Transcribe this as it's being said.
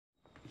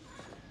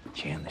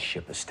Jan, the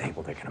ship is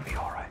stable. They're gonna be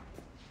all right.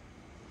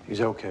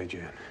 He's okay,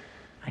 Jan.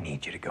 I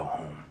need you to go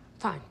home.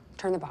 Fine.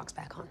 Turn the box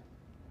back on.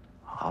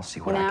 I'll see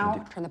what I can do.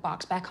 Now, turn the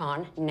box back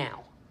on,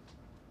 now.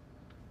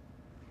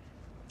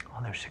 Oh,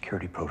 there's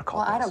security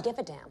protocol. Well, I don't give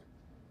a damn.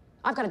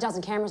 I've got a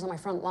dozen cameras on my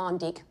front lawn,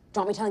 Deke. Do you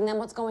want me telling them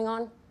what's going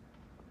on?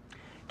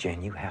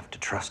 Jan, you have to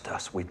trust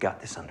us. We've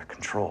got this under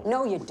control.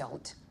 No, you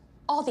don't.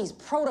 All these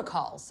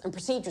protocols and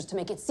procedures to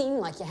make it seem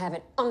like you have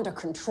it under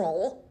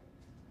control.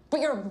 But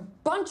you're a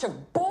bunch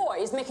of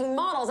boys making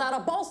models out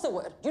of balsa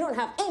wood. You don't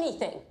have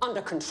anything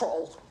under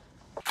control.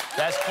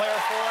 That's Claire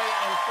Foy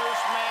and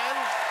First Man,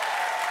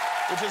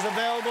 which is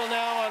available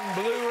now on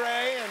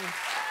Blu-ray. And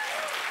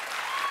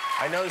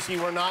I notice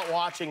you were not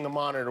watching the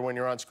monitor when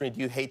you're on screen. Do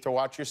you hate to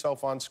watch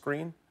yourself on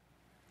screen?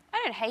 I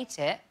don't hate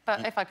it,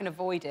 but if I can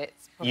avoid it,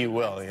 it's probably You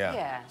will, best. yeah.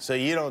 Yeah. So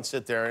you don't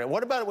sit there.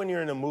 What about when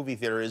you're in a movie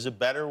theater? Is it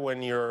better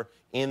when you're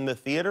in the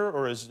theater,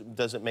 or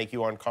does it make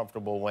you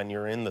uncomfortable when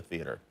you're in the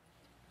theater?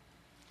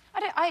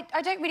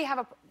 I don't really have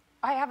a...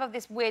 I have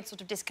this weird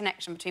sort of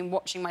disconnection between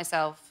watching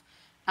myself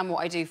and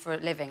what I do for a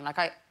living. Like,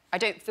 I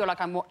don't feel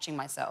like I'm watching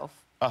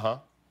myself. Uh-huh.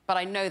 But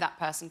I know that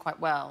person quite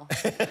well.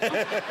 And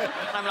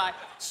I'm like...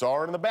 Saw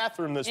her in the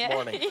bathroom this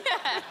morning.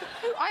 Yeah.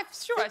 I'm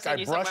sure I've seen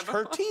you somewhere brushed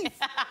her teeth.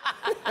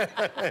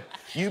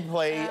 You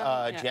play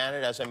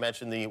Janet, as I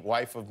mentioned, the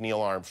wife of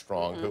Neil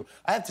Armstrong, who,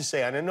 I have to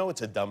say, I know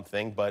it's a dumb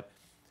thing, but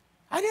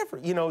I never,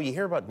 you know, you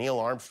hear about Neil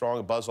Armstrong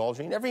and Buzz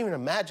Aldrin, you never even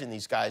imagine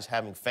these guys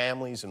having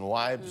families and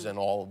wives and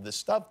all of this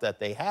stuff that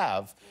they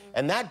have.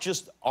 And that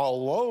just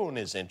alone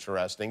is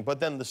interesting.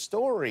 But then the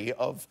story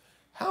of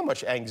how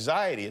much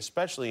anxiety,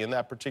 especially in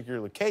that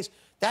particular case,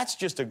 that's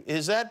just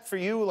is that for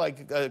you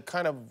like a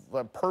kind of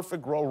a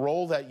perfect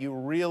role that you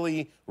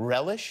really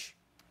relish?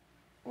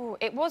 Ooh,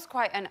 it was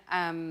quite an,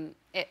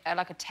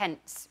 like a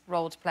tense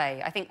role to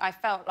play. I think I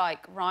felt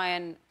like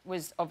Ryan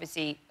was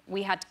obviously,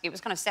 it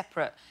was kind of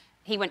separate.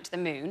 He went to the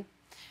moon,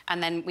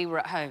 and then we were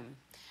at home.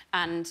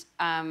 And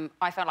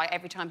I felt like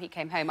every time he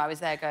came home, I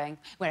was there going,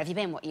 where have you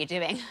been? What are you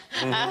doing?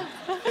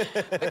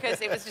 Because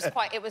it was just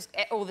quite,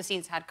 all the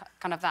scenes had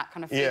kind of that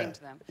kind of feeling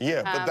to them.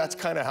 Yeah, but that's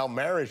kind of how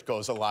marriage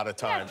goes a lot of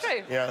times. Yeah,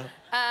 true. Yeah.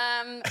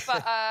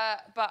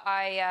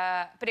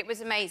 But it was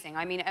amazing.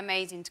 I mean,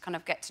 amazing to kind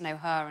of get to know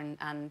her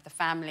and the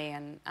family,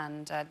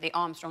 and the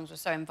Armstrongs were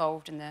so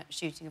involved in the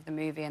shooting of the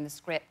movie and the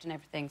script and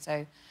everything,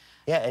 so...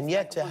 Yeah, and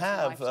yet to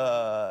have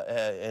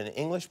an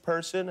English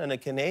person and a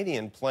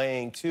Canadian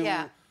playing two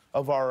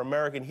of our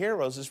American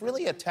heroes is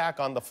really an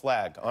attack on the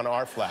flag, on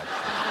our flag.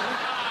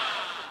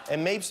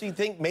 And makes you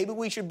think maybe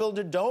we should build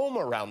a dome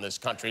around this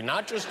country,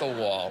 not just a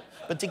wall,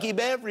 but to keep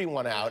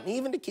everyone out, and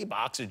even to keep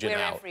oxygen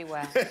out. We're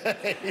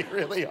everywhere. You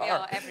really are. We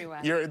are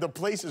everywhere. The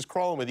place is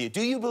crawling with you.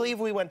 Do you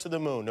believe we went to the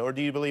moon, or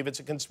do you believe it's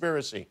a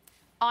conspiracy?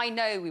 I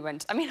know we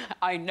went. I mean,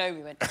 I know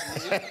we went to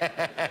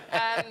the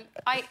moon.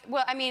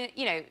 Well, I mean,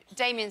 you know,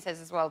 Damien says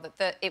as well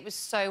that it was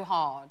so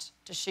hard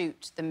to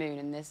shoot the moon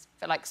in this.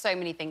 Like, so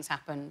many things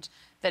happened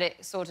that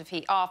it sort of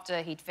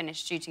after he'd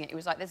finished shooting it, he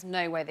was like, "There's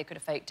no way they could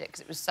have faked it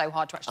because it was so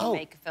hard to actually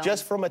make a film."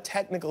 Just from a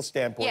technical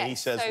standpoint, he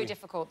says. So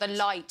difficult. The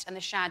light and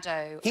the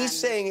shadow. He's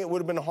saying it would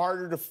have been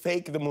harder to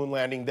fake the moon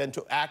landing than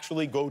to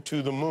actually go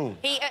to the moon.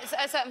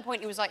 At a certain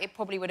point, he was like, it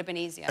probably would have been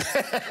easier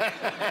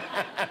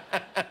to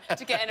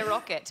get in a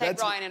rocket,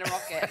 take Ryan in a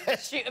rocket,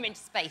 shoot him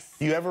into space.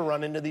 Do you ever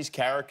run into these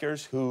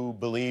characters who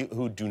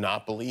do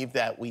not believe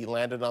that we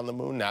landed on the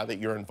moon now that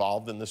you're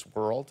involved in this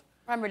world?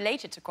 I'm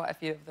related to quite a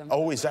few of them.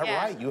 Oh, is that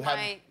right? You have...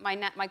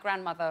 My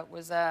grandmother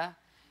was a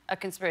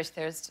conspiracy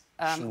theorist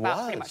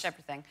about pretty much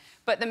everything.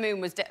 But the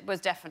moon was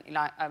definitely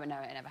like, oh, no,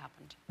 it never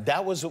happened.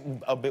 That was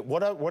a bit...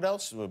 What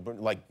else?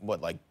 Like,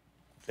 what, like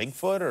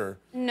Bigfoot or...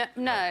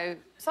 No.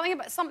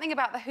 Something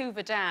about the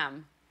Hoover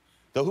Dam.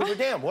 The Hoover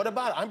Dam. What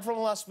about it? I'm from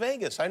Las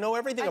Vegas. I know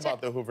everything about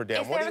the Hoover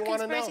Dam. What do you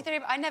want to know? Is there a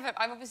conspiracy theory?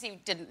 I obviously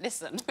didn't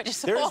listen, which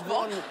is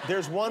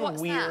There's one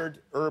weird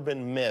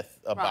urban myth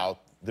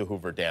about the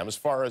Hoover Dam, as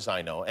far as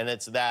I know, and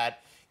it's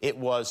that it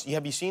was...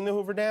 Have you seen the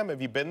Hoover Dam?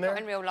 Have you been there?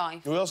 Not in real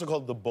life. We also call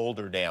it the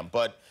Boulder Dam,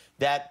 but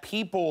that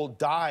people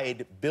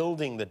died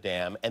building the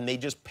dam, and they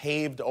just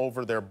paved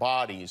over their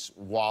bodies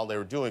while they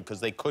were doing it because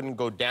they couldn't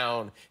go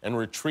down and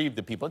retrieve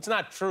the people. It's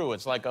not true.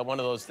 It's like one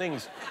of those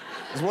things.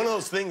 It's one of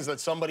those things that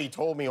somebody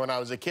told me when I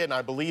was a kid, and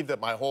I believed it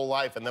my whole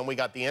life, and then we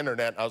got the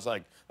internet, and I was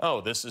like, oh,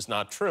 this is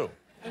not true.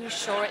 Are you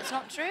sure it's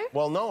not true?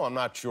 Well, no, I'm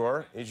not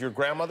sure. Is your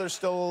grandmother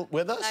still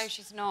with us? No,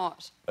 she's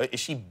not. Is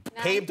she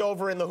paved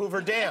over in the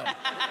Hoover Dam?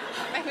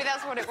 Maybe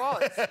that's what it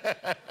was.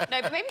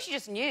 No, but maybe she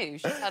just knew.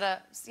 She's had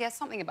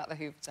something about the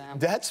Hoover Dam.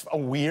 That's a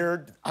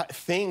weird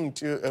thing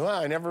to... Well,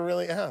 I never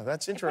really...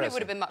 that's interesting. It probably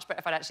would have been much better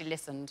if I'd actually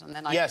listened, and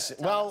then I... Yes,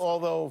 well,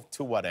 although,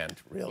 to what end,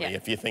 really,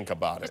 if you think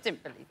about it? Just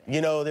didn't believe it.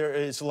 You know, there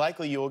is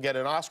likely you will get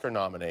an Oscar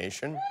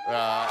nomination.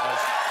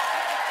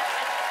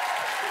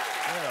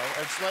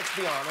 Let's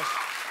be honest.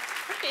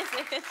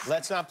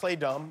 Let's not play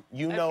dumb.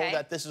 You know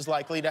that this is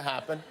likely to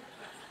happen.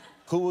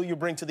 Who will you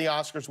bring to the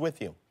Oscars with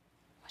you?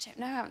 I don't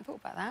know. I haven't thought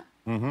about that.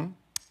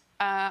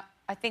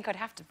 I think I'd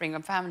have to bring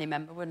a family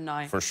member, wouldn't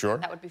I? For sure.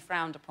 That would be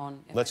frowned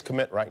upon. Let's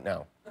commit right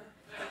now.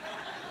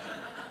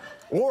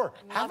 Or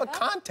have a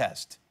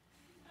contest.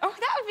 Oh,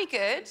 that would be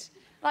good.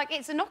 Like,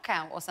 it's a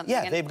knockout or something.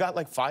 Yeah, they've got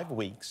like 5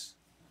 weeks.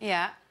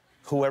 Yeah.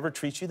 Whoever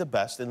treats you the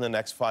best in the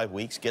next 5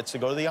 weeks gets to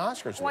go to the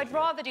Oscars. Well, I'd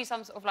rather do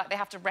some sort of, like, they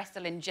have to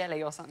wrestle in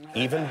jelly or something like that.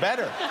 Even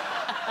better.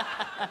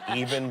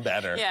 Even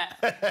better. Yeah,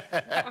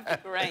 that would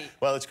be great.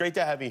 Well, it's great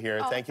to have you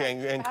here. Oh, Thank you.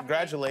 And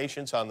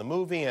congratulations on the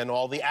movie and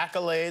all the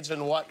accolades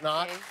and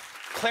whatnot.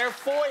 Claire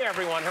Foy,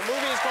 everyone. Her movie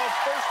is called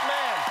First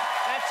Man.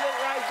 That's it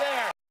right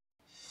there.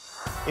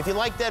 If you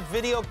like that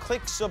video,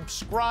 click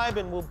subscribe,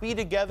 and we'll be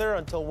together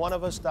until one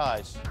of us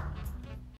dies.